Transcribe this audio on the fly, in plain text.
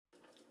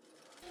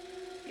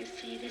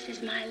Andy, this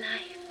is my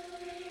life.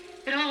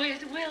 It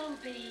always will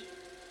be.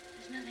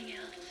 There's nothing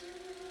else.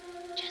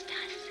 Just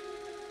us.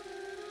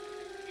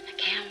 And the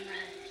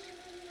cameras.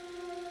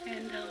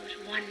 And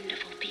those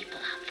wonderful people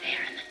out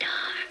there in the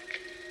dark.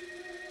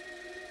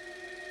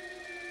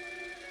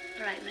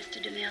 All right,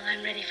 Mr. DeMille,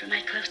 I'm ready for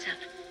my close-up.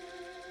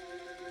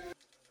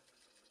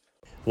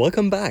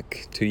 Welcome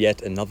back to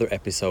yet another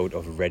episode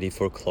of Ready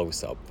for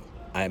Close-Up.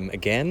 I'm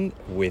again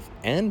with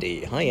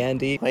Andy. Hi,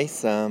 Andy. Hi,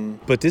 Sam.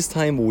 But this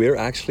time we're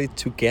actually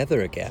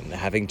together again,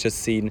 having just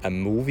seen a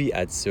movie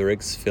at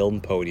Zurich's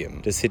Film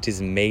Podium, the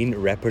city's main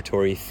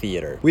repertory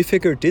theatre. We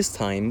figured this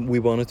time we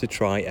wanted to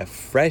try a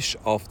fresh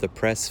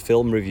off-the-press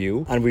film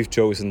review, and we've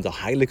chosen the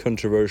highly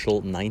controversial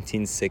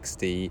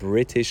 1960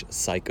 British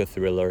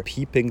psychothriller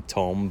Peeping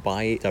Tom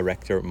by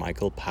director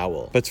Michael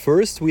Powell. But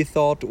first we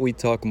thought we'd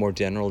talk more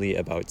generally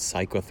about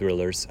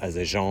psychothrillers as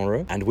a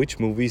genre and which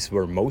movies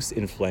were most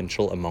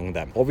influential among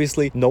them.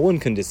 Obviously, no one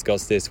can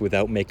discuss this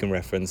without making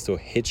reference to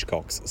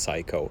Hitchcock's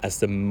Psycho as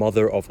the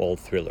mother of all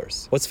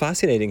thrillers. What's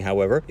fascinating,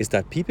 however, is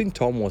that Peeping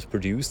Tom was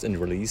produced and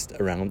released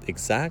around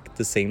exact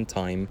the same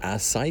time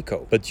as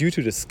Psycho, but due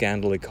to the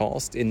scandal it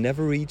caused, it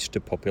never reached the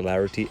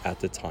popularity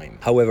at the time.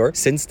 However,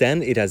 since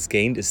then it has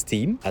gained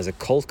esteem as a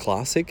cult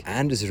classic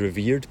and is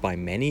revered by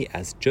many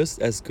as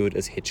just as good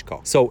as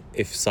Hitchcock. So,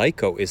 if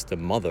Psycho is the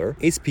mother,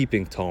 is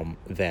Peeping Tom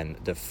then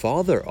the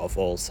father of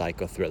all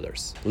psycho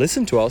thrillers?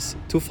 Listen to us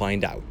to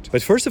find out.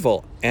 But first of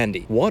all,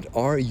 Andy, what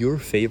are your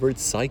favorite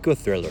psycho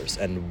thrillers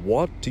and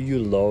what do you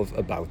love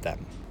about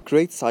them?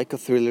 Great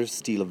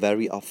psychothrillers deal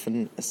very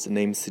often, as the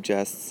name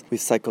suggests,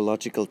 with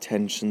psychological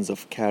tensions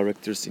of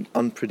characters in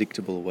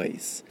unpredictable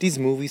ways. These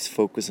movies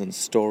focus on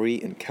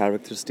story and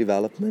characters'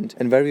 development,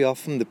 and very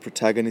often the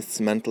protagonist's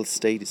mental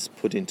state is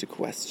put into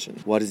question.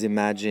 What is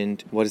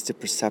imagined? What is the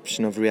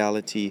perception of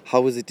reality?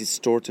 How is it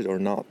distorted or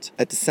not?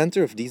 At the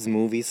center of these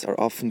movies are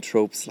often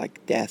tropes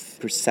like death,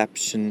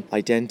 perception,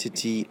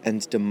 identity,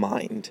 and the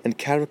mind, and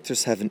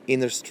characters have an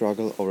inner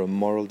struggle or a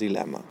moral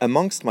dilemma.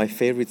 Amongst my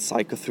favorite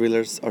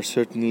psychothrillers are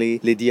certainly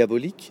Les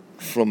Diaboliques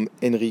from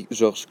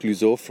Henri-Georges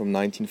Clouzot from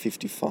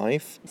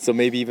 1955, so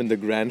maybe even the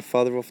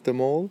grandfather of them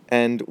all,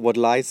 and What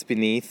Lies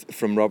Beneath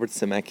from Robert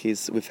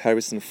Zemeckis with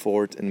Harrison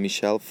Ford and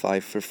Michelle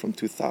Pfeiffer from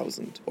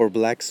 2000, or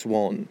Black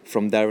Swan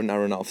from Darren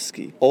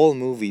Aronofsky. All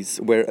movies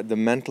where the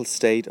mental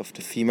state of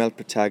the female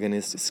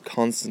protagonist is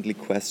constantly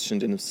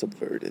questioned and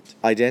subverted.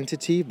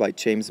 Identity by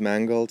James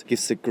Mangold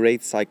gives a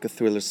great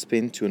psychothriller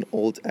spin to an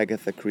old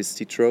Agatha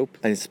Christie trope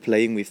and is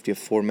playing with the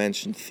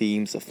aforementioned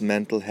themes of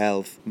mental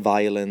health,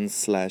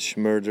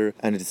 violence/murder,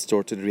 and a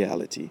distorted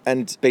reality.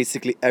 And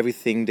basically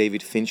everything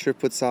David Fincher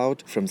puts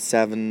out, from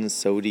Seven,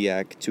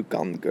 Zodiac to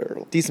Gone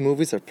Girl. These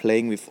movies are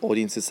playing with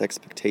audiences'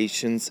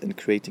 expectations and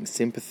creating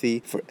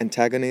sympathy for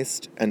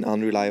antagonist and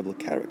unreliable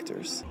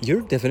characters.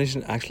 Your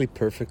definition actually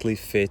perfectly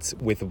fits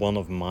with one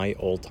of my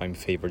all-time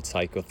favorite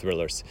psycho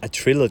thrillers. A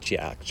trilogy,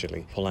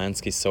 actually.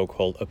 Polanski's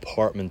so-called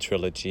apartment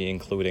trilogy,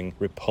 including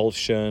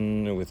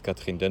Repulsion with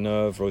Catherine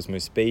Deneuve,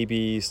 Rosemary's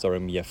Baby,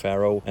 starring Mia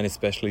Farrow, and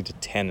especially The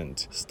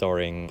Tenant,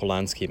 starring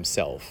Polanski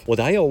himself. What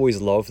I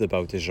always loved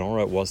about the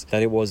genre was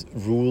that it was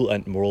rule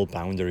and moral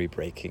boundary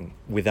breaking,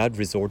 without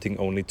resorting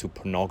only to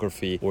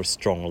pornography or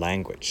strong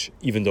language,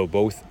 even though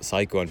both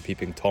Psycho and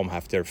Peeping Tom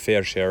have their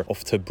fair share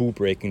of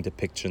taboo-breaking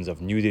depictions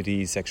of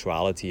nudity,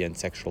 sexuality, and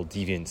sexual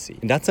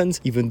deviancy. In that sense,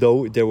 even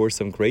though there were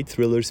some great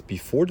thrillers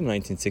before the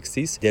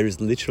 1960s, there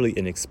is literally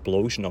an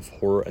explosion of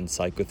horror and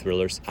psycho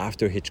thrillers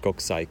after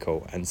Hitchcock's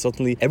Psycho, and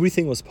suddenly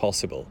everything was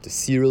possible. The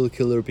serial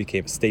killer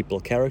became a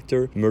staple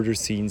character, murder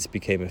scenes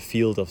became a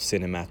field of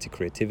cinematic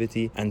creativity,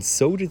 and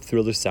so did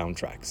thriller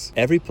soundtracks.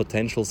 Every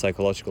potential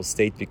psychological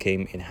state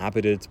became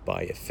inhabited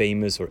by a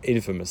famous or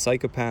infamous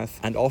psychopath,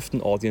 and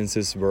often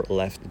audiences were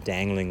left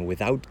dangling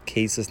without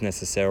cases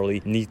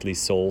necessarily neatly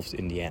solved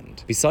in the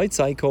end. Besides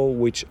Psycho,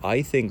 which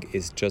I think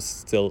is just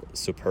still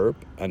superb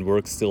and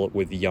works still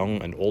with young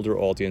and older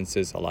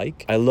audiences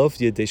alike, I love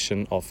the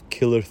addition of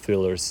killer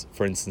thrillers,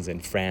 for instance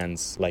in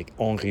France, like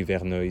Henri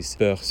Verneuil's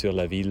Peur sur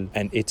la Ville,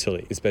 and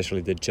Italy,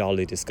 especially the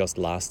Gialli discussed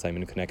last time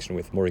in connection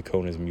with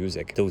Morricone's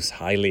music. Those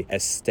highly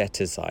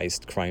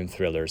aestheticized crime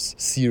thrillers,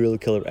 serial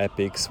killer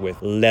epics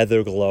with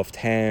leather-gloved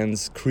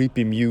hands,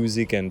 creepy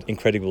music, and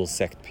incredible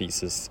set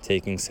pieces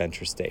taking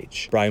center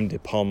stage. Brian De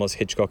Palma's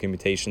Hitchcock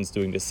imitations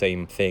doing the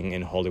same thing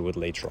in Hollywood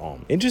later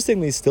on.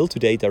 Interestingly, still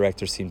today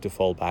directors seem to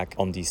fall back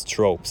on these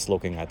tropes,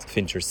 looking at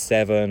Fincher's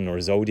Seven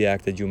or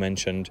Zodiac that you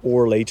mentioned,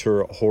 or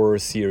later horror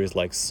series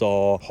like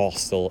Saw,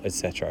 Hostel,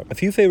 etc. A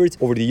few favorites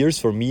over the years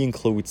for me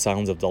include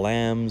Silence of the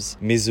Lambs,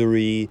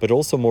 Misery, but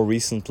also more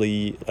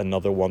recently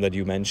another one that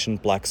you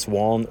mentioned, Black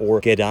Swan, or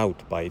Get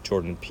Out by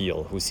Jordan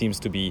Peele, who seems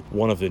to be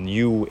one of the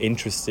new,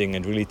 interesting,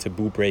 and really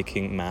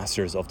taboo-breaking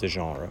masters of the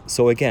genre.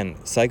 So again,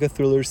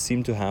 psychothrillers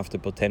seem to have the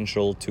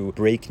potential to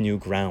break new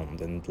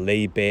ground and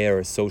lay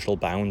bare social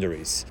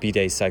boundaries, be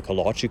they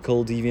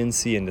psychological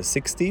deviancy in the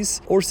 60s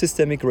or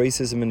systemic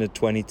racism in the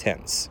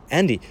 2010s.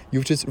 Andy,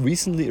 you've just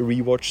recently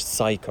rewatched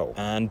Psycho,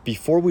 and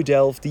before we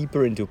delve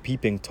deeper into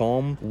Peeping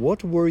Tom,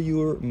 what were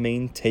your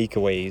main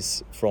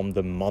takeaways from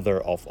the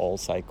mother of all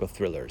psycho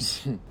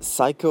thrillers?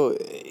 Psycho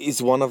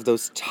is one of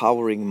those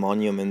towering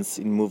monuments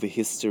in movie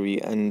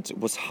history and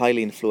was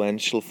highly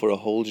influential for a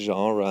whole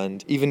genre.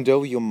 And even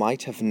though you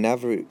might have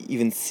never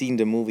even seen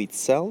the movie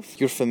itself,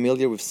 you're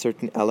familiar with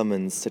certain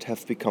elements that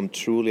have become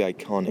truly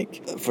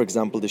iconic. For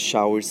example, the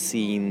shower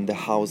scene, the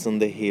house on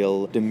the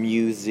hill, the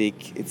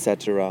music,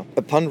 etc.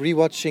 Upon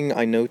rewatching,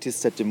 I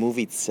noticed that the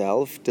movie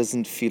itself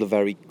doesn't feel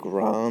very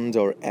grand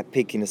or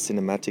epic in a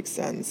cinematic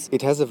sense.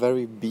 It has a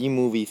very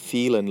B-movie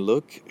feel and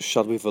look,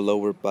 shot with a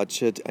lower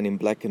budget and in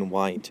black and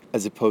white,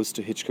 as opposed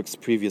to Hitchcock's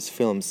previous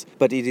films,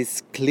 but it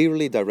is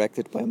clearly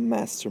directed by a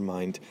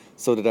mastermind,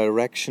 so the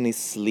direction is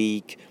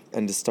sleek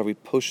and the story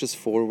pushes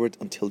forward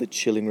until the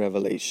chilling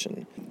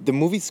revelation. The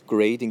movie's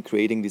great in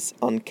creating this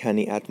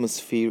uncanny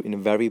atmosphere in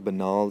very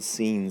banal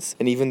scenes,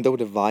 and even though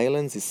the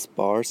violence is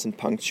sparse and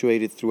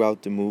punctuated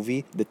throughout the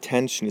movie, the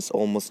tension is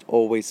almost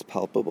always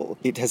palpable.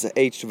 It has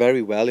aged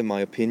very well in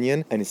my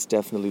opinion and is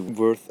definitely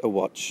worth a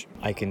watch.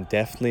 I can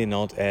definitely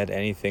not add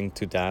anything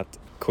to that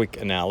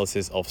quick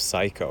analysis of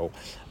Psycho.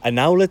 And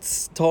now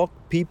let's talk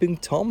Peeping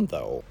Tom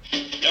though.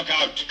 Look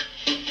out!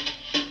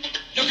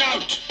 Look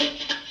out!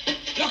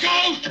 Look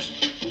out!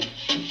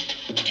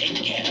 Take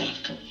care.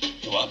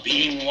 You are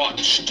being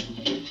watched.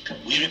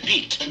 We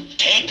repeat,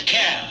 take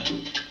care,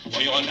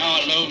 for you are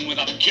now alone with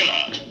a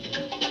killer.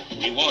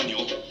 We warn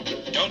you,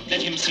 don't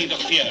let him see the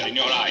fear in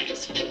your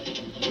eyes.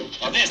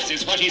 For this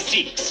is what he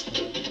seeks,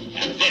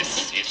 and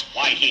this is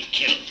why he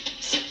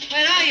kills.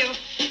 Where are you?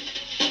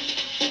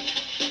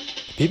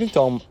 Peeping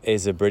Tom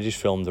is a British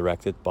film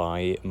directed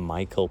by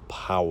Michael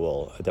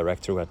Powell, a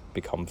director who had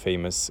become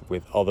famous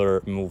with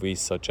other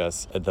movies such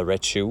as The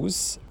Red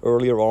Shoes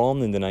earlier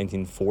on in the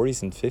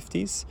 1940s and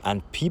 50s.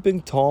 And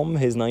Peeping Tom,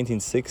 his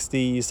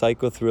 1960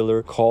 psycho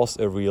thriller, caused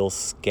a real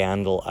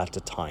scandal at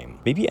the time.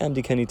 Maybe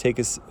Andy, can you take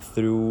us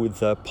through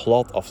the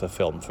plot of the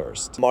film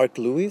first? Mark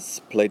Lewis,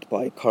 played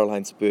by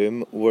Karl-Heinz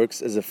Böhm,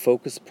 works as a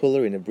focus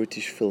puller in a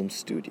British film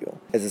studio.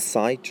 As a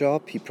side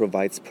job, he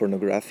provides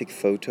pornographic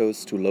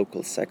photos to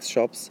local sex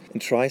shops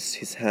and tries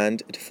his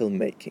hand at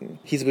filmmaking.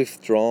 He's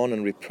withdrawn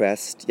and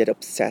repressed, yet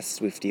obsessed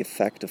with the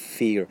effect of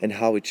fear and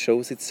how it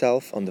shows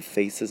itself on the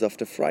faces of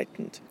the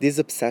frightened. This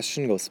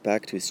obsession goes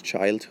back to his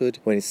childhood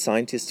when his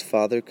scientist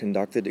father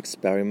conducted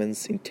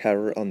experiments in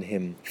terror on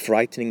him,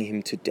 frightening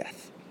him to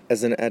death.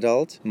 As an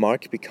adult,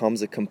 Mark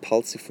becomes a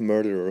compulsive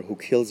murderer who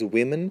kills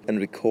women and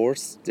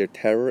records their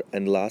terror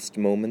and last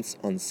moments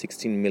on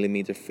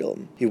 16mm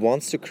film. He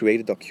wants to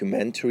create a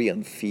documentary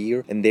on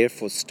fear and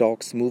therefore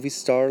stalks movie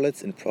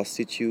starlets and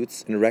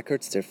prostitutes and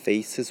records their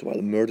faces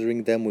while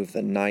murdering them with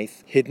a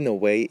knife hidden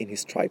away in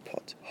his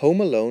tripod. Home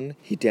alone,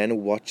 he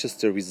then watches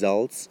the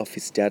results of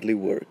his deadly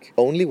work.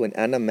 Only when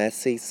Anna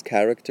Massey's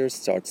character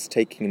starts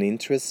taking an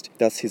interest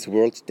does his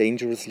world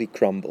dangerously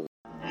crumble.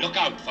 Look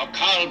out for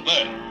Carl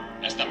Böhm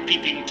as the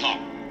Peeping Tom.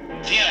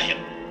 Fear him,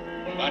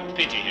 but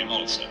pity him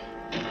also.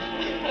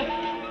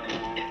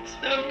 It's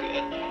so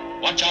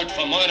good. Watch out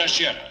for Moira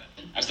Shearer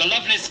as the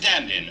lovely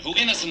stand-in who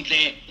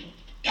innocently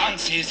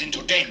dances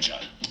into danger.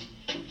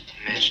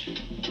 Imagine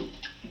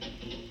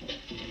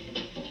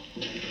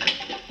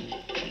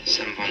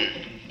someone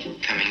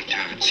coming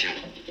towards you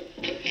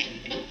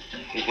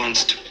who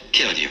wants to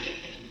kill you,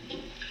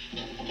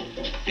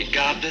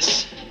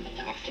 regardless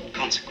of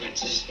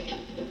consequences.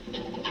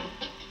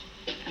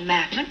 A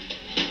madman?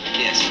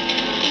 Yes.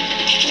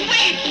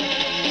 Wait!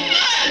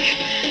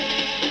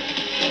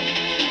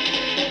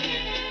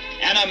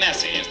 Anna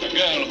Massey is the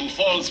girl who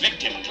falls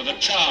victim to the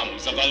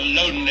charms of the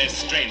lonely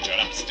stranger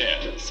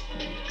upstairs.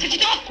 Switch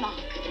it off, Mark.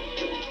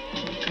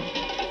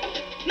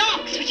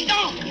 Mark, switch it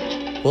off.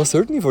 Well,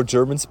 certainly for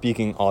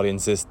German-speaking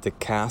audiences, the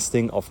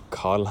casting of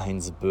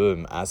Karl-Heinz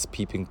Böhm as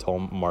Peeping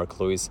Tom Mark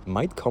Lewis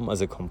might come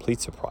as a complete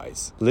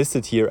surprise.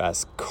 Listed here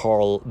as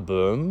Karl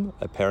Böhm,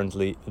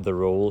 apparently the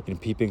role in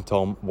Peeping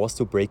Tom was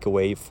to break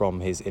away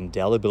from his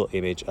indelible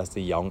image as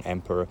the young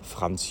emperor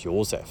Franz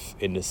Josef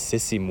in the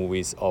Sissi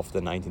movies of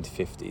the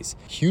 1950s.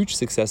 Huge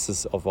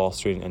successes of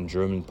Austrian and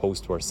German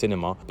post-war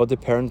cinema, but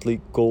apparently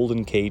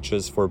golden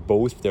cages for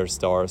both their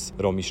stars,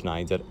 Romy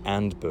Schneider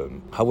and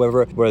Böhm.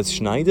 However, whereas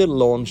Schneider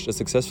launched a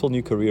successful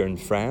new career in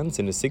France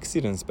in the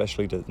 60s and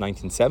especially the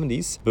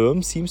 1970s,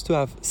 Böhm seems to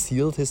have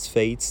sealed his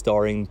fate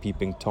starring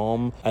Peeping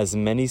Tom, as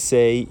many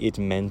say it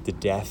meant the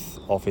death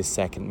of his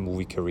second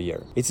movie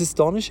career. It's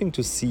astonishing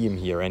to see him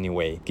here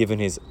anyway, given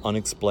his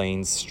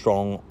unexplained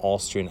strong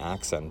Austrian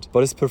accent, but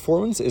his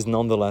performance is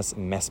nonetheless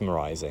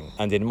mesmerizing,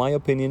 and in my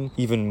opinion,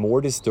 even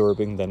more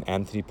disturbing than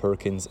Anthony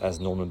Perkins as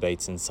Norman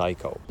Bates in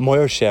Psycho.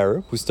 Moira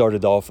Shearer, who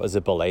started off as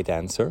a ballet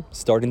dancer,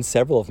 starred in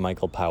several of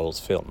Michael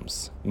Powell's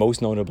films. Most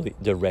most notably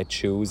The Red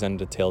Shoes and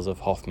The Tales of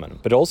Hoffmann.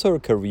 But also her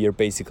career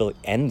basically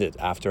ended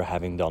after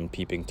having done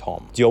Peeping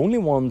Tom. The only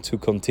one to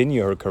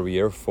continue her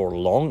career for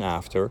long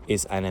after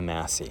is Anna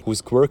Massey,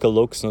 whose quirky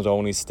looks not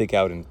only stick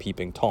out in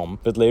Peeping Tom,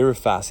 but later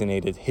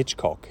fascinated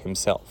Hitchcock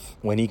himself,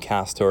 when he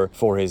cast her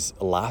for his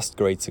last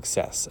great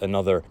success,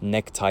 another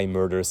necktie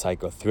murder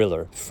psycho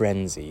thriller,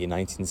 Frenzy, in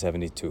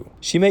 1972.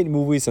 She made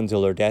movies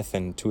until her death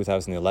in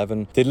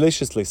 2011,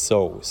 deliciously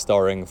so,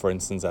 starring, for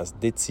instance, as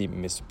ditzy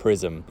Miss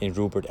Prism in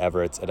Rupert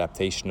Everett's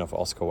adaptation of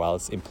Oscar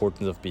Wilde's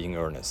Importance of Being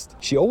Earnest.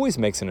 She always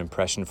makes an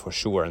impression for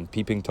sure, and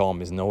Peeping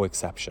Tom is no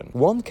exception.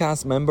 One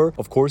cast member,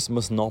 of course,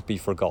 must not be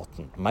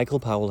forgotten, Michael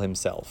Powell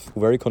himself,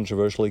 who very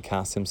controversially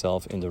cast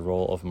himself in the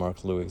role of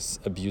Mark Lewis'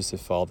 abusive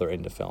father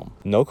in the film.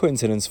 No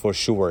coincidence for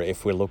sure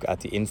if we look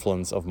at the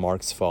influence of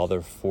Mark's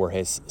father for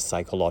his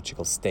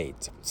psychological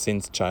state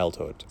since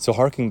childhood. So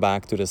harking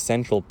back to the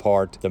central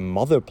part the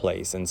mother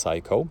plays in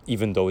Psycho,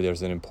 even though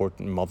there's an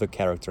important mother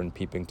character in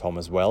Peeping Tom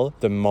as well,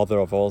 the mother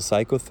of all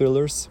psycho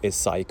thrillers is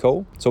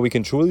Psycho. So we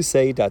can truly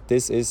say that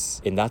this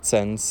is, in that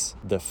sense,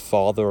 the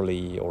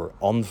fatherly or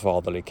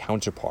unfatherly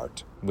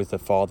counterpart, with the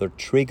father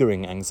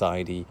triggering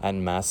anxiety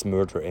and mass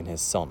murder in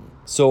his son.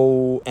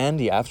 So,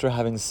 Andy, after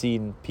having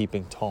seen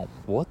Peeping Tom,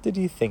 what did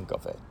you think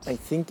of it? I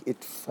think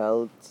it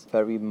felt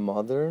very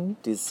modern,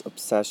 this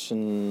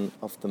obsession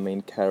of the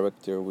main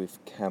character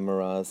with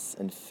cameras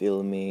and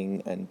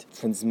filming and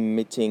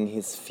transmitting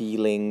his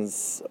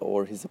feelings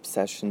or his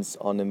obsessions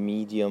on a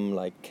medium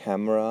like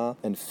camera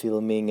and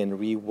filming and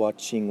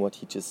rewatching what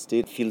he just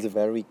did. It feels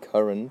very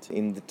current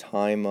in the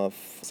time of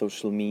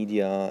social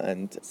media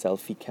and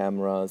selfie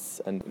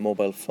cameras and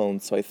mobile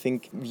phones. So I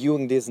think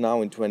viewing this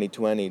now in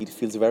 2020, it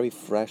feels very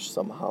fresh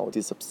somehow,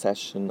 this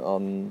obsession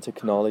on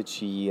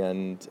technology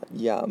and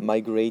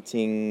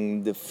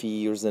migrating the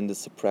fears and the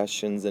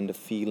suppressions and the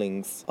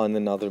feelings on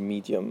another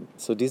medium.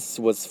 So this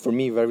was for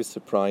me very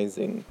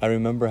surprising. I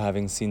remember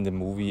having seen the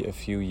movie a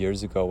few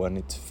years ago and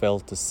it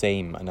felt the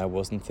same, and I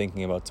wasn't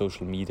thinking about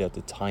social media at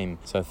the time.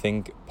 So I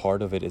think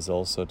part of it is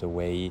also the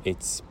way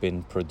it's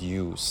been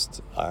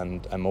produced,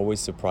 and I'm always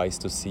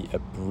surprised to see a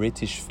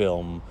British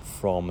film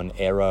from an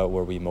era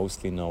where we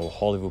mostly know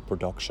Hollywood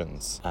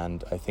productions,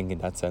 and I think in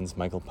that sense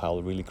Michael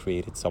Powell really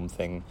created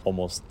something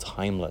almost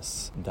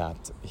timeless,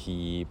 that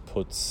he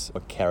puts a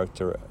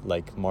character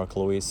like Mark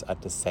Lewis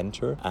at the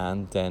center,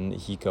 and then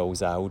he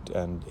goes out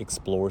and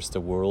explores the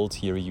world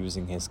here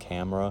using his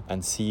camera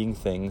and seeing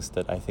things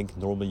that I think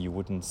normally you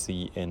wouldn't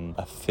see in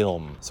a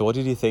film. So what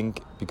did you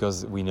think?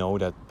 Because we know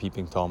that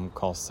Peeping Tom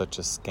caused such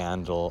a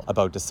scandal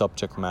about the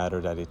subject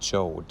matter that it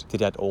showed.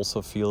 Did that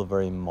also feel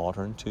very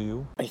modern to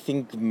you? I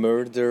think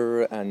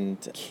murder and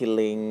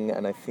killing,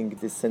 and I think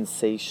the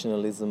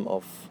sensationalism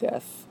of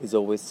death is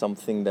always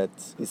something that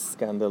is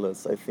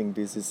scandalous. I think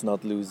this is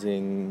not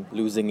losing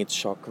its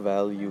shock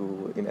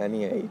value in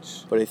any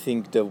age. But I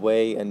think the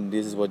way, and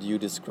this is what you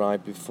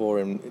described before,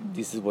 and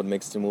this is what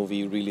makes the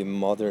movie really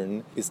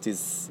modern, is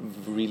this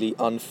really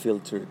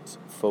unfiltered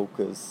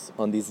focus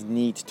on this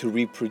need to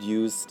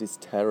reproduce this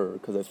terror,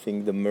 because I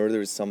think the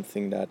murder is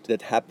something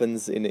that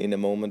happens in a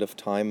moment of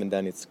time and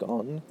then it's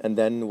gone. And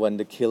then when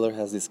the killer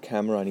has this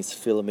camera and he's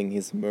filming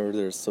his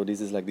murders, so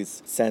this is like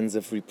this sense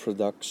of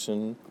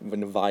reproduction.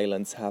 When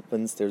violence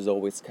happens, there's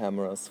always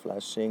cameras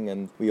flashing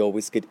and we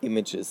always get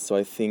images. So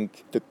I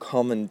think the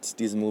comment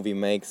this movie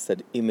makes,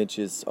 that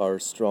images are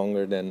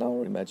stronger than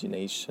our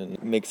imagination,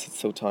 makes it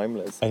so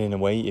timeless. And in a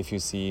way, if you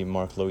see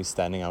Mark Lewis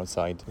standing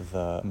outside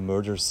the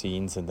murder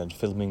scenes and then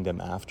filming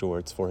them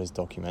afterwards for his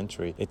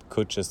documentary, it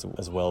could just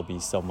as well be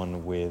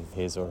someone with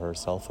his or her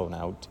cell phone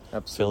out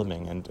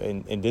filming. And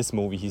in this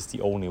movie, he's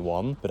the only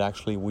one, but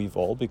actually we've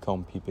all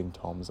become Peeping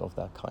Toms of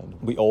that kind.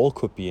 We all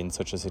could be in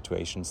such a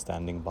situation,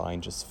 standing by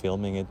and just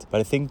filming it.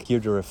 But I think here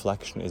the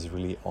reflection is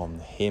really on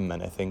him.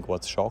 And I think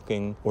what's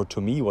shocking, or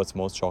to me what's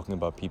most shocking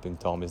about Peeping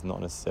Tom, is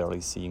not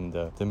necessarily seeing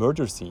the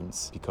murder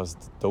scenes, because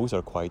those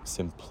are quite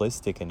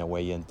simplistic in a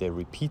way and they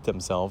repeat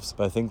themselves.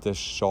 But I think the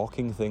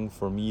shocking thing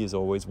for me is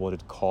always what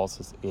it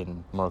causes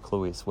in Mark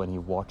Lewis when he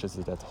watches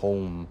it at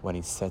home, when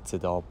he sets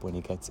it up, when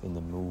he gets in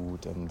the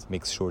mood and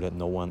makes sure that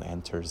no one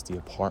enters the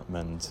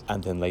apartment,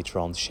 and then later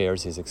on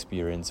shares his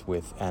experience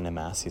with Anna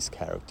Massey's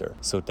character.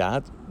 So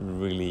that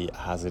really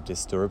has a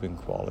disturbing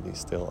quality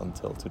still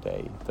until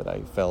today, that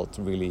I felt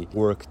really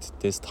worked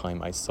this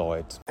time I saw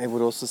it. I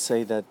would also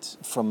say that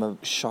from a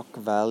shock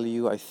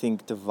value, I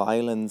think the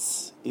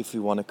violence, if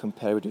you want to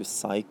compare it with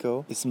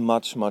Psycho, is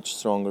much, much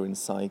stronger in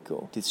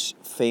Psycho. This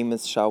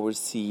famous shower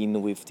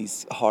scene with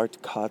these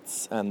hard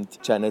cuts and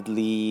Janet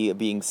Leigh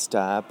being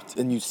stabbed,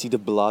 and you see the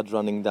blood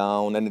running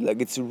down, and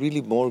it's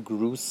really more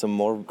gruesome,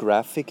 more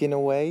graphic in a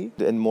way,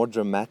 and more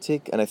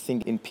dramatic. And I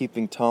think in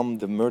Peeping Tom, Tom,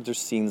 the murder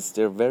scenes,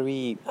 they're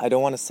very, I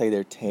don't want to say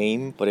they're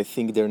tame, but I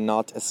think they're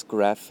not as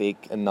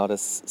graphic and not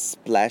as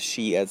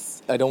splashy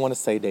as, I don't want to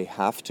say they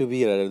have to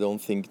be, and I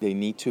don't think they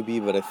need to be,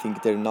 but I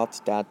think they're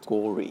not that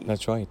gory.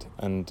 That's right.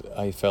 And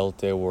I felt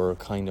they were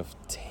kind of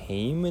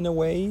tame in a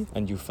way,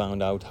 and you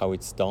found out how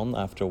it's done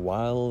after a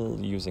while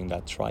using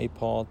that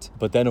tripod.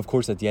 But then, of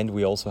course, at the end,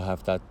 we also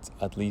have that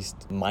at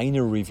least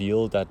minor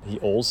reveal that he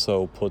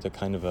also put a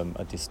kind of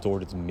a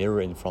distorted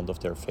mirror in front of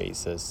their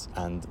faces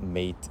and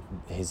made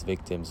his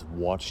victims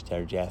watch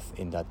their death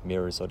in that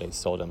mirror so they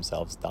saw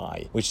themselves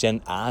die, which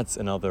then adds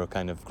another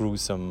kind of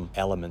gruesome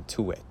element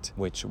to it,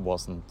 which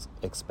wasn't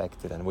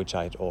expected and which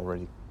I had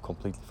already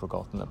completely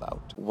forgotten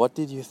about. What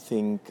did you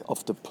think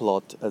of the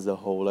plot as a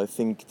whole? I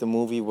think the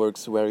movie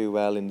works very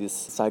well in this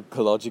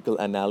psychological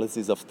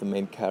analysis of the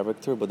main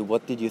character, but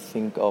what did you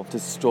think of the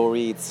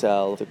story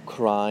itself, the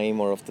crime,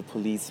 or of the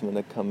policemen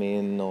that come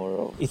in?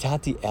 Or it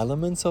had the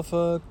elements of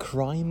a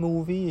crime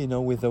movie, you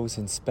know, with those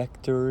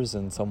inspectors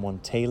and someone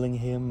tailing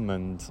him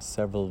and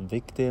several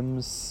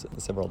victims,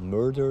 several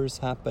murders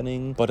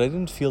happening, but I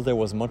didn't feel there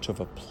was much of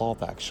a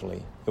plot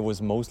actually. It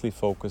was mostly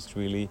focused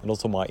really, and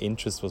also my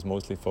interest was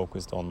mostly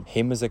focused on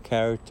him as a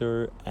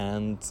character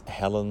and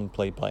Helen,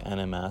 played by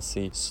Anna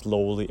Massey,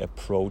 slowly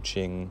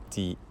approaching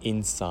the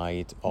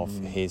inside of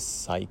his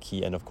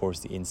psyche and of course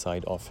the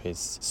inside of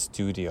his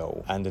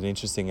studio. And an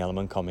interesting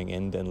element coming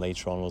in then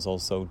later on was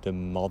also the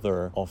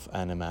mother of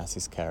Anna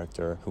Massey's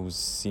character, who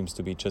seems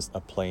to be just a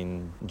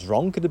plain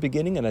drunk at the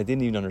beginning, and I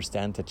didn't even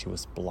understand that she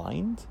was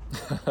blind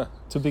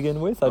to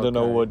begin with. I don't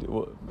know what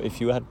if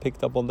you had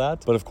picked up on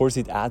that, but of course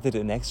it added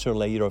an extra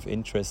layer of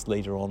interest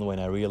later on when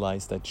I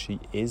realized that she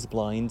is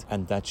blind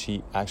and that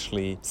she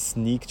actually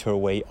sneaked her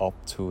way up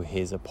to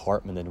his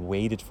apartment and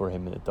waited for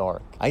him in the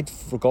dark. I'd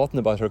forgotten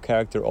about her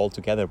character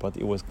altogether, but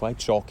it was quite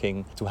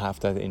shocking to have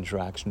that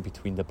interaction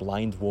between the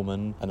blind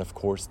woman and of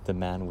course the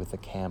man with the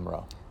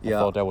camera. I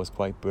thought that was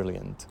quite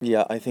brilliant.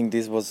 Yeah, I think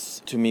this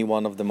was, to me,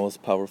 one of the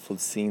most powerful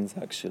scenes,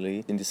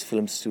 actually. In this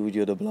film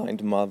studio, the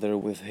blind mother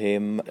with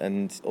him,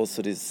 and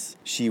also this,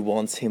 she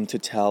wants him to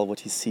tell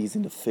what he sees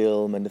in the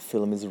film, and the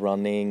film is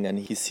running, and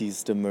he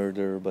sees the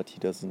murder, but he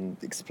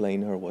doesn't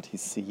explain her what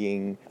he's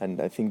seeing.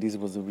 And I think this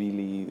was a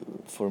really,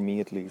 for me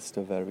at least,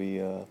 a very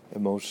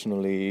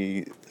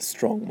emotionally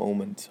strong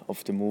moment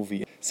of the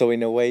movie. So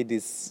in a way,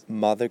 this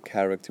mother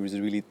character is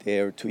really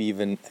there to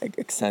even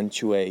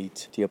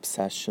accentuate the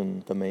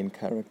obsession the main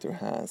character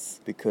has,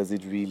 because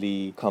it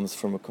really comes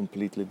from a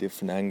completely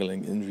different angle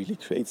and really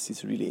creates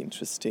these really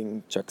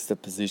interesting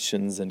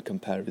juxtapositions and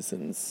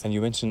comparisons. And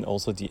you mentioned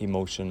also the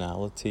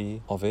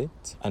emotionality of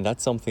it, and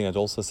that's something that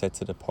also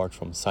sets it apart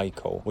from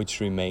Psycho,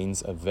 which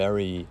remains a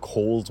very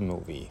cold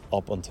movie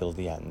up until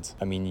the end.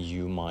 I mean,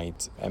 you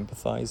might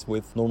empathize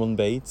with Norman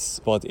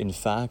Bates, but in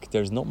fact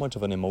there's not much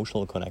of an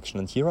emotional connection,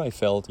 and here I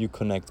felt you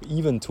connect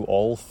even to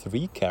all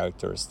three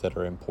characters that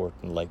are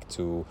important, like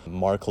to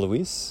Mark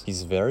Lewis.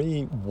 He's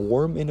very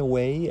warm in a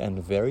way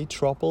and very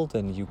troubled,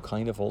 and you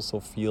kind of also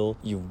feel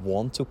you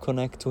want to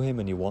connect to him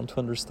and you want to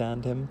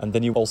understand him, and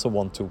then you also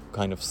want to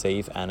kind of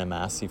save Anna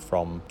Massey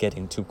from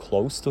getting too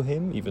close to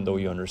him, even though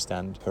you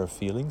understand her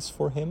feelings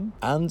for him.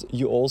 And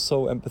you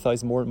also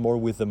empathize more and more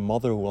with the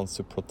mother who wants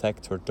to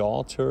protect her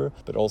daughter,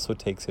 but also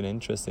takes an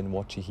interest in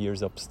what she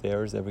hears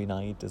upstairs every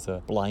night as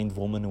a blind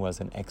woman who has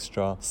an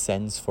extra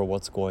sense for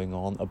what's going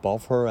on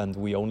above her. And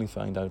we only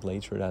find out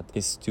later that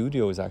his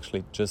studio is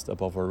actually just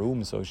above her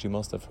room, so she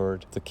must have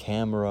heard the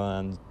camera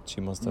and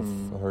she must have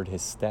heard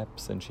his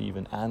steps, and she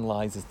even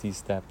analyzes these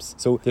steps.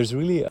 So there's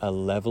really a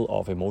level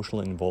of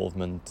emotional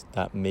involvement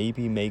that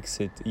maybe makes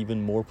it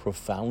even more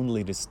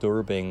profoundly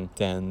disturbing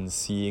than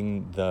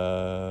seeing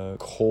the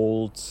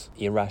cold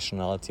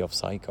irrationality of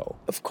Psycho.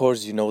 Of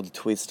course, you know the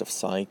twist of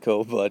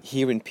Psycho, but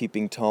here in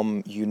Peeping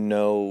Tom, you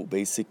know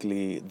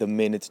basically the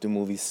minute the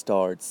movie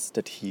starts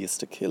that he is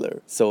the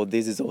killer. So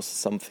this is also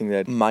something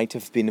that might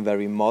have been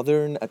very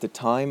modern at the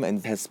time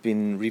and has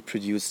been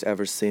reproduced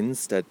ever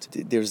since, that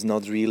there's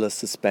not really a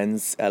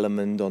suspense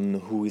element on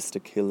who is the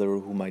killer or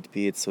who might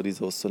be it. So this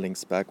also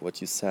links back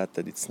what you said,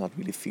 that it's not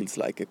really feels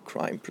like a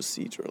crime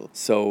procedural.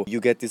 So you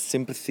get this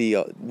sympathy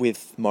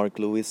with Mark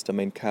Lewis, the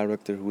main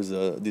character, who's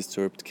a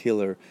disturbed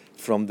killer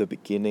from the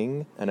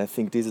beginning. And I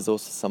think this is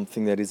also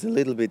something that is a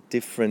little bit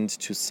different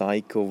to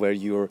Psycho, where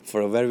you're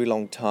for a very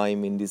long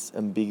time in this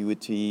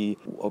ambiguity.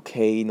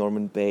 Okay,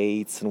 Norman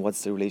Bates, and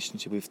what's the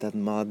relationship with that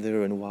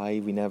mother, and why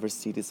we never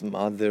see this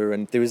mother.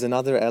 And there is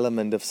another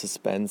element of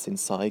suspense in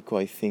Psycho,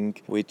 I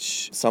think,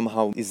 which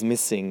somehow is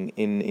missing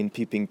in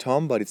Peeping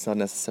Tom, but it's not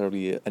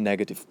necessarily a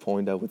negative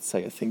point, I would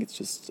say. I think it's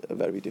just a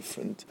very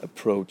different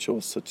approach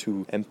also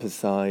to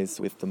empathize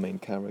with the main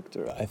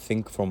character. I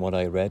think from what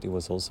I read, it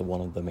was also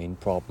one of the main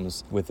problems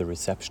with the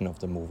reception of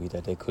the movie,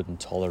 that they couldn't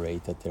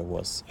tolerate that there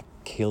was a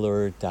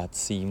killer that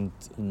seemed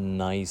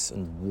nice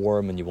and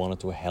warm and you wanted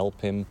to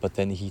help him, but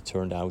then he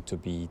turned out to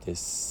be this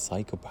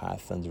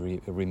psychopath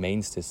and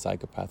remains this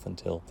psychopath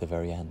until the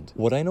very end.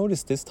 What I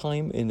noticed this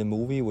time in the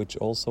movie, which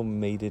also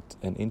made it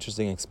an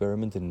interesting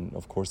experiment and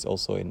of course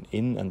also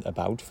in and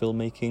about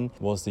filmmaking,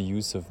 was the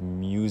use of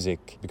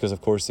music. Because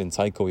of course in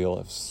Psycho you all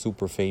have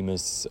super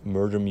famous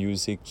murder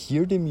music.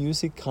 Here the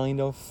music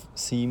kind of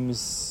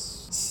seems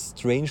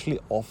strangely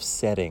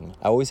offsetting.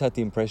 I always had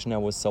the impression I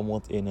was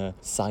somewhat in a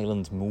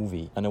silent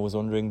movie, and I was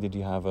wondering, did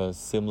you have a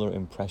similar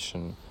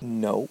impression?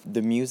 No,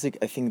 the music,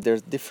 I think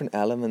there's different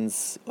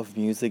elements of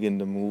music in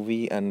the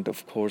movie, and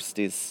of course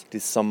this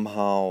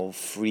somehow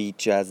free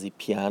jazzy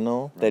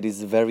piano that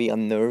is very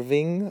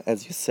unnerving,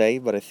 as you say,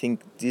 but I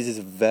think this is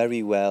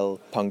very well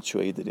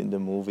punctuated in the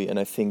movie, and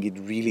I think it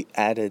really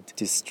added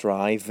this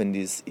drive and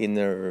this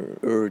inner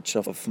urge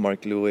of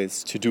Mark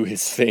Lewis to do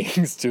his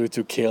things, to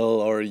kill,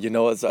 or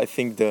so I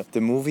think the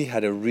movie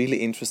had a really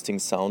interesting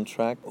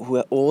soundtrack, who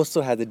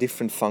also had a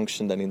different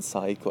function than in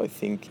Psycho. I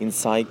think in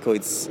Psycho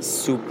it's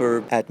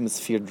super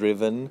atmosphere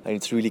driven and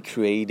it's really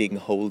creating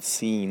whole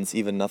scenes,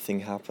 even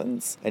nothing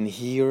happens. And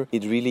here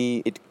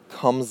it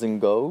comes and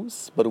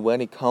goes, but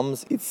when it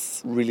comes,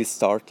 it's really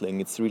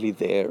startling. It's really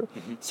there.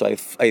 Mm-hmm. So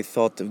I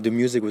thought the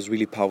music was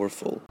really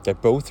powerful. They're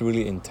both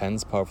really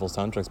intense, powerful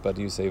soundtracks, but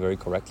you say very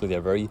correctly, they're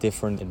very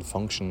different in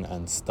function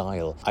and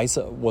style. I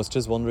was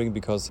just wondering,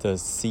 because the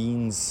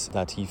scenes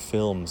that he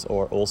films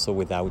are also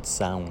without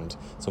sound,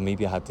 so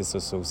maybe I had this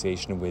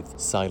association with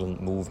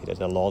silent movie,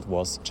 that a lot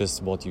was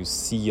just what you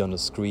see on the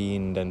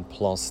screen, then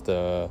plus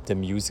the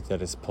music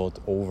that is put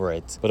over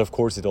it. But of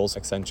course it also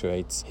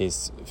accentuates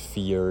his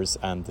fears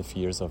and the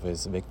fears of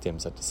his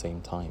victims at the same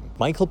time.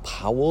 Michael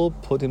Powell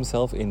put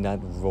himself in that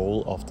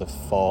role of the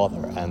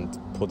father, and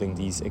putting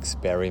these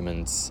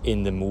experiments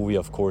in the movie,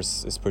 of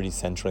course, is pretty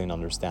central in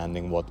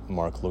understanding what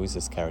Mark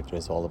Lewis's character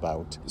is all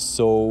about.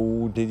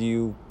 So did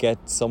you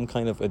get some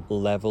kind of a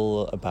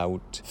level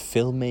about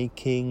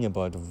filmmaking,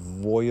 about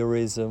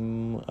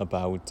voyeurism,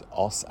 about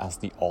us as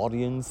the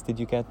audience? Did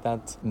you get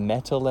that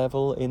meta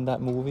level in that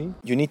movie?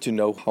 You need to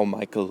know how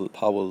Michael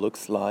Powell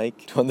looks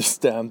like to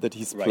understand that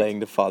he's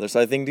playing the father. So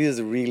I think this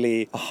is really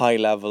a high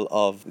level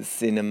of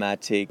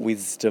cinematic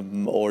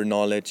wisdom or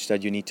knowledge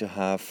that you need to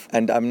have.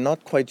 And I'm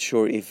not quite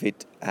sure if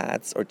it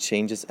adds or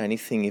changes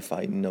anything if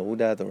I know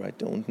that or I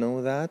don't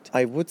know that.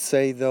 I would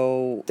say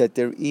though that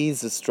there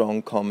is a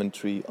strong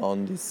commentary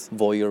on this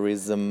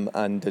voyeurism,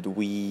 and that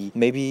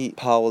maybe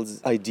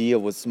Powell's idea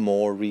was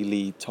more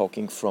really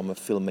talking from a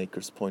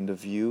filmmaker's point of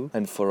view,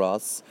 and for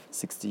us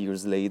 60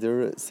 years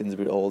later, since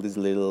we're all these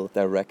little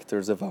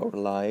directors of our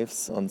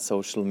lives on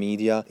social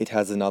media, it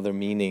has another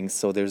meaning,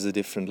 so there's a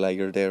different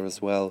layer there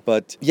as well.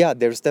 But yeah,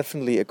 there's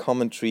definitely a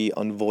commentary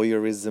on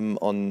voyeurism,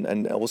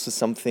 and also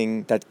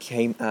something that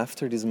came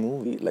after this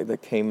movie,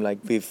 that came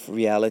with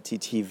reality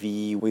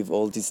TV, with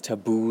all these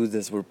taboos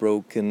that were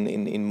broken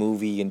in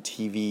movie and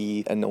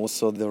TV, and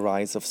also the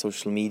rise of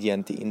social media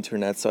and the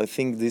internet. So I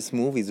think this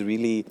movie is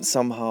really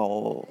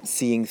somehow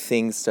seeing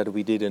things that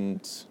we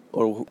didn't,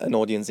 or an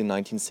audience in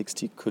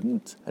 1960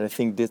 couldn't. And I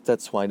think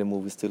that's why the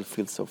movie still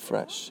feels so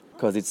fresh,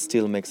 because it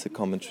still makes a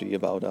commentary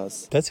about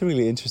us. That's a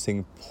really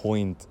interesting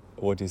point,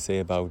 what you say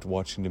about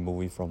watching the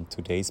movie from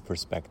today's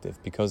perspective,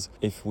 because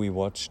if we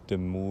watch the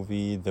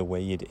movie the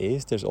way it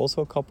is, there's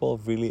also a couple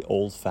of really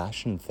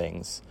old-fashioned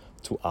things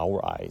to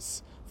our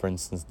eyes. For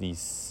instance,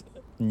 these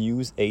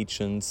news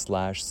agents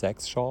 /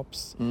 sex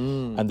shops,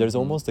 and there's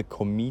almost a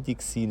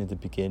comedic scene at the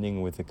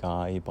beginning with a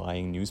guy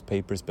buying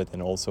newspapers but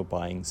then also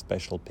buying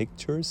special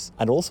pictures,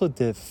 and also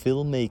the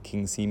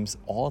filmmaking seems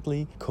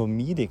oddly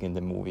comedic in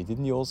the movie.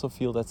 Didn't you also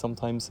feel that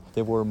sometimes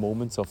there were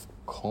moments of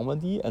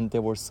comedy and they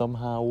were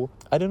somehow,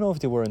 I don't know if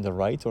they were in the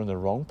right or in the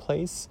wrong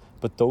place,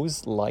 but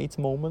those light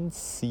moments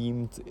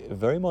seemed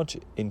very much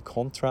in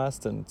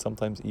contrast and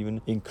sometimes even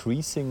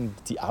increasing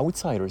the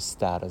outsider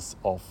status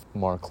of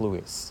Mark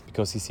Lewis,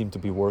 because he seemed to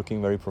be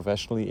working very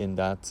professionally in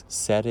that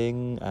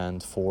setting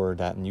and for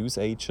that news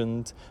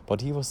agent, but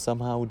he was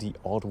somehow the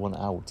odd one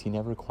out. He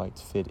never quite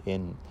fit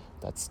in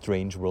that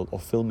strange world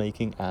of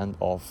filmmaking and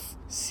of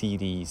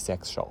seedy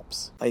sex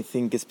shops. I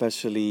think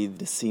especially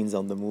the scenes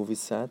on the movie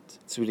set,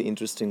 it's really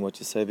interesting what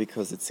you say,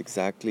 because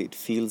it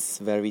feels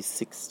very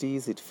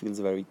 60s, it feels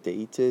very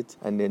dated,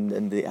 and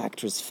then the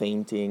actors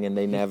fainting and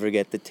they never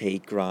get the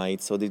take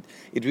right. So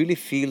it really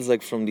feels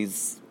like from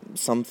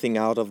something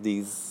out of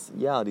these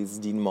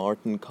Dean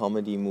Martin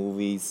comedy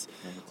movies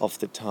of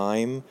the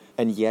time,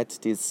 and yet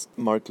this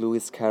Mark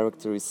Lewis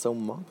character is so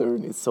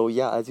modern. It's so,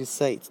 as you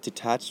say, it's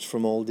detached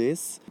from all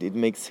this. It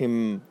makes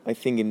him, I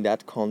think, in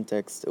that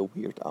context, a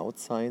weird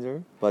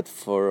outsider. But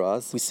for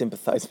us, we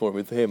sympathize more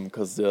with him,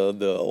 because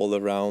the all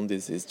around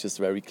is just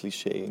very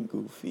cliche and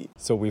goofy.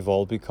 So we've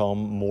all become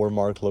more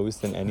Mark Lewis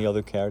than any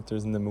other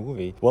characters in the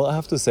movie. Well, I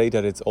have to say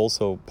that it's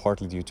also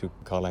partly due to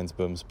Karl-Heinz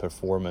Böhm's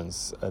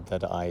performance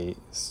that I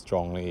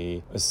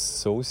strongly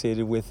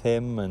associated with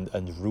him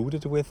and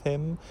rooted with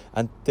him,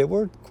 and they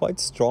were quite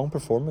strong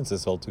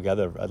performances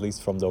altogether, at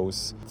least from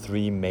those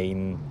three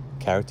main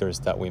characters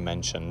that we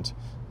mentioned,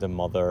 the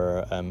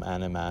mother,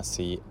 Anna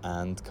Massey,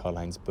 and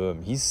Karl-Heinz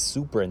Böhm. He's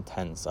super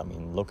intense. I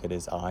mean, look at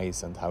his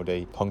eyes and how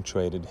they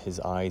punctuated his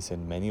eyes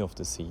in many of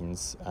the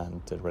scenes,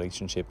 and the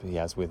relationship he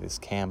has with his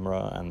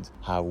camera, and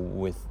how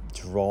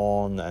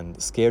withdrawn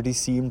and scared he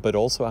seemed, but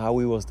also how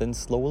he was then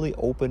slowly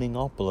opening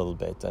up a little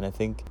bit. And I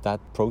think that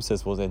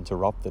process was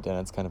interrupted, and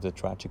it's kind of the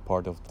tragic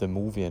part of the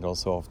movie and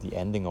also of the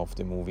ending of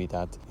the movie,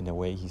 that in a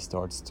way he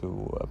starts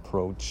to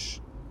approach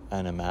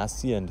Anna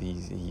Massey, and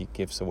he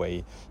gives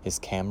away his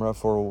camera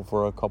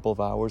for a couple of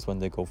hours when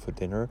they go for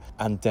dinner.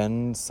 And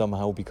then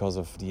somehow, because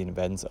of the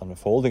events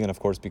unfolding, and of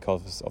course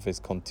because of his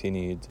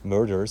continued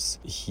murders,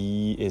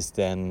 he is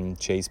then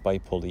chased by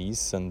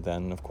police, and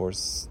then of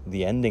course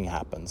the ending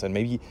happens. And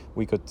maybe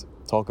we could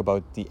talk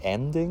about the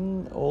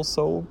ending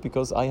also,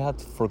 because I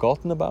had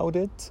forgotten about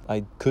it.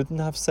 I couldn't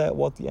have said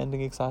what the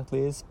ending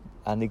exactly is,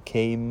 and it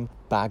came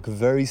back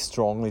very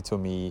strongly to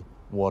me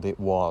what it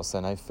was,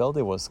 and I felt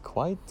it was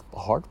quite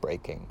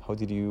heartbreaking. How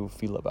did you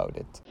feel about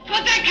it?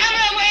 Put that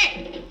camera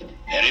away!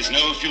 There is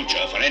no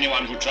future for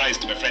anyone who tries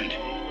to befriend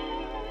him.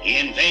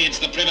 He invades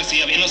the privacy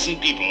of innocent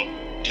people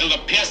till the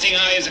piercing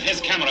eyes of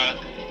his camera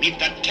meet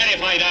the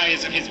terrified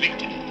eyes of his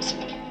victims.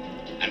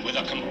 And with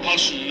a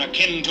compulsion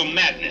akin to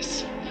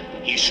madness,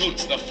 he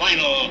shoots the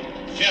final,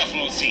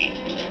 fearful scene.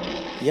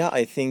 Yeah,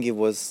 I think it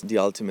was the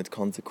ultimate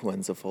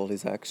consequence of all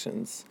his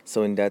actions.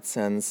 So in that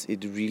sense,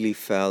 it really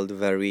felt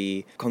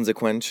very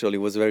consequential. It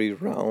was very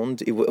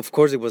round. Of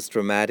course, it was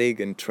dramatic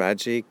and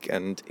tragic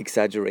and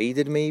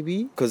exaggerated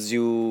maybe, because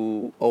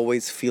you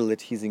always feel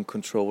that he's in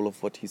control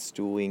of what he's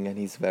doing, and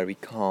he's very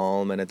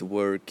calm, and at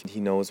work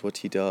he knows what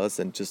he does,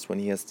 and just when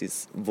he has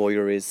these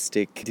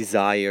voyeuristic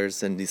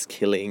desires and this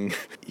killing,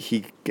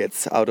 he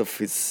gets out of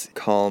his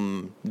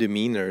calm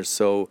demeanor.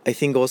 So I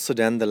think also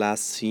then the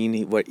last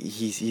scene where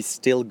he's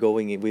still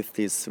going with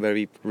this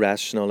very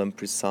rational and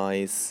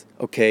precise,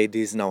 okay,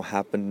 this now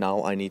happened,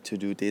 now I need to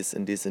do this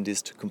and this and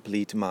this to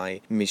complete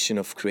my mission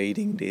of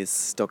creating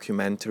this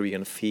documentary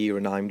on fear,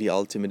 and I'm the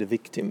ultimate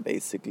victim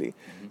basically.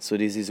 Mm-hmm. So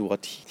this is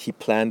what he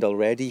planned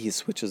already. He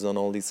switches on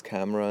all these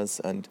cameras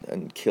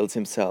and kills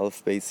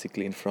himself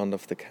basically in front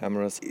of the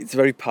cameras. It's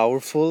very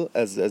powerful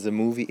as a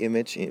movie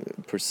image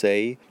per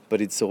se,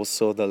 but it's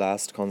also the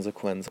last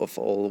consequence of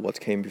all what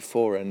came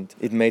before, and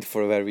it made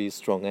for a very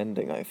strong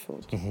ending, I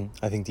thought. Mm-hmm.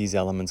 I think these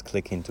elements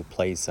click into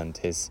place, and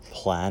his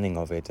planning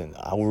of it and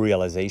our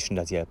realization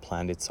that he had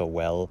planned it so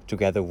well,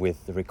 together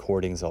with the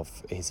recordings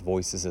of his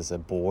voices as a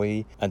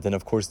boy, and then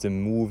of course the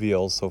movie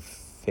also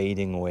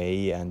fading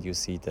away, and you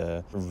see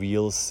the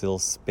reel still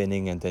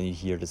spinning, and then you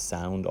hear the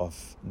sound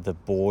of the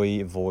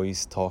boy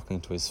voice talking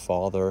to his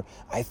father.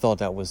 I thought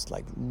that was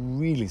like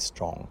really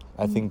strong.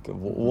 I think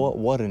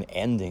what an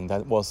ending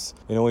that was.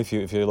 You know, if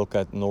you look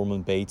at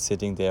Norman Bates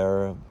sitting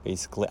there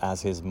basically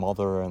as his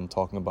mother and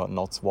talking about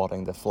not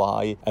swatting the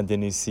fly, and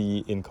then you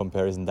see in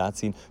comparison that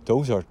scene,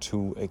 those are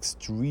two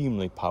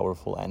extremely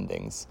powerful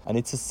endings. And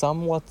it's a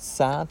somewhat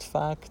sad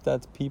fact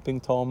that Peeping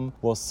Tom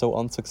was so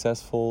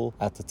unsuccessful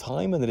at the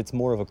time, and that it's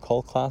more of a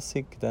cult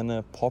classic than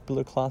a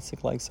popular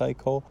classic like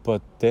Psycho, but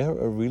they're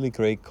a really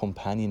great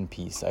companion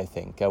piece, I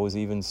think. I was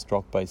even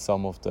struck by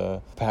some of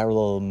the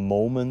parallel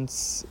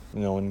moments,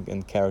 you know,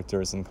 in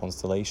characters and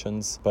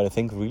constellations, but I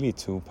think really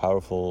two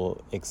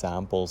powerful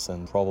examples,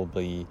 and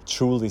probably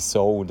truly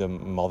so the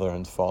mother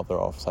and father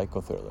of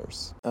psycho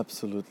thrillers.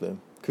 Absolutely.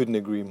 Couldn't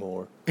agree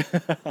more.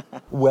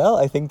 Well,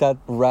 I think that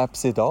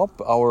wraps it up,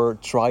 our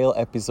trial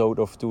episode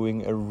of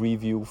doing a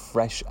review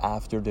fresh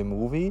after the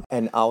movie.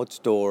 And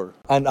outdoor,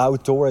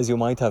 as you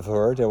might have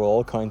heard, there were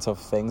all kinds of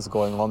things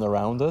going on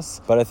around us.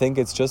 But I think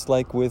it's just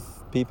like with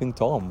Peeping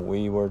Tom.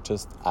 We were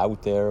just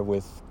out there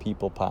with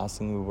people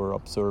passing, we were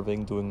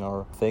observing, doing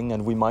our thing,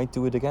 and we might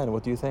do it again.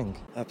 What do you think?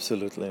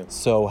 Absolutely.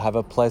 So have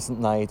a pleasant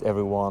night,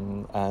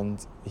 everyone,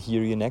 and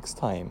hear you next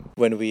time,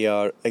 when we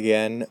are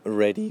again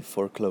ready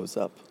for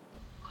close-up.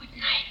 Good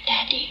night,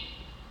 Daddy.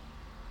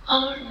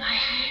 Hold my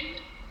hand.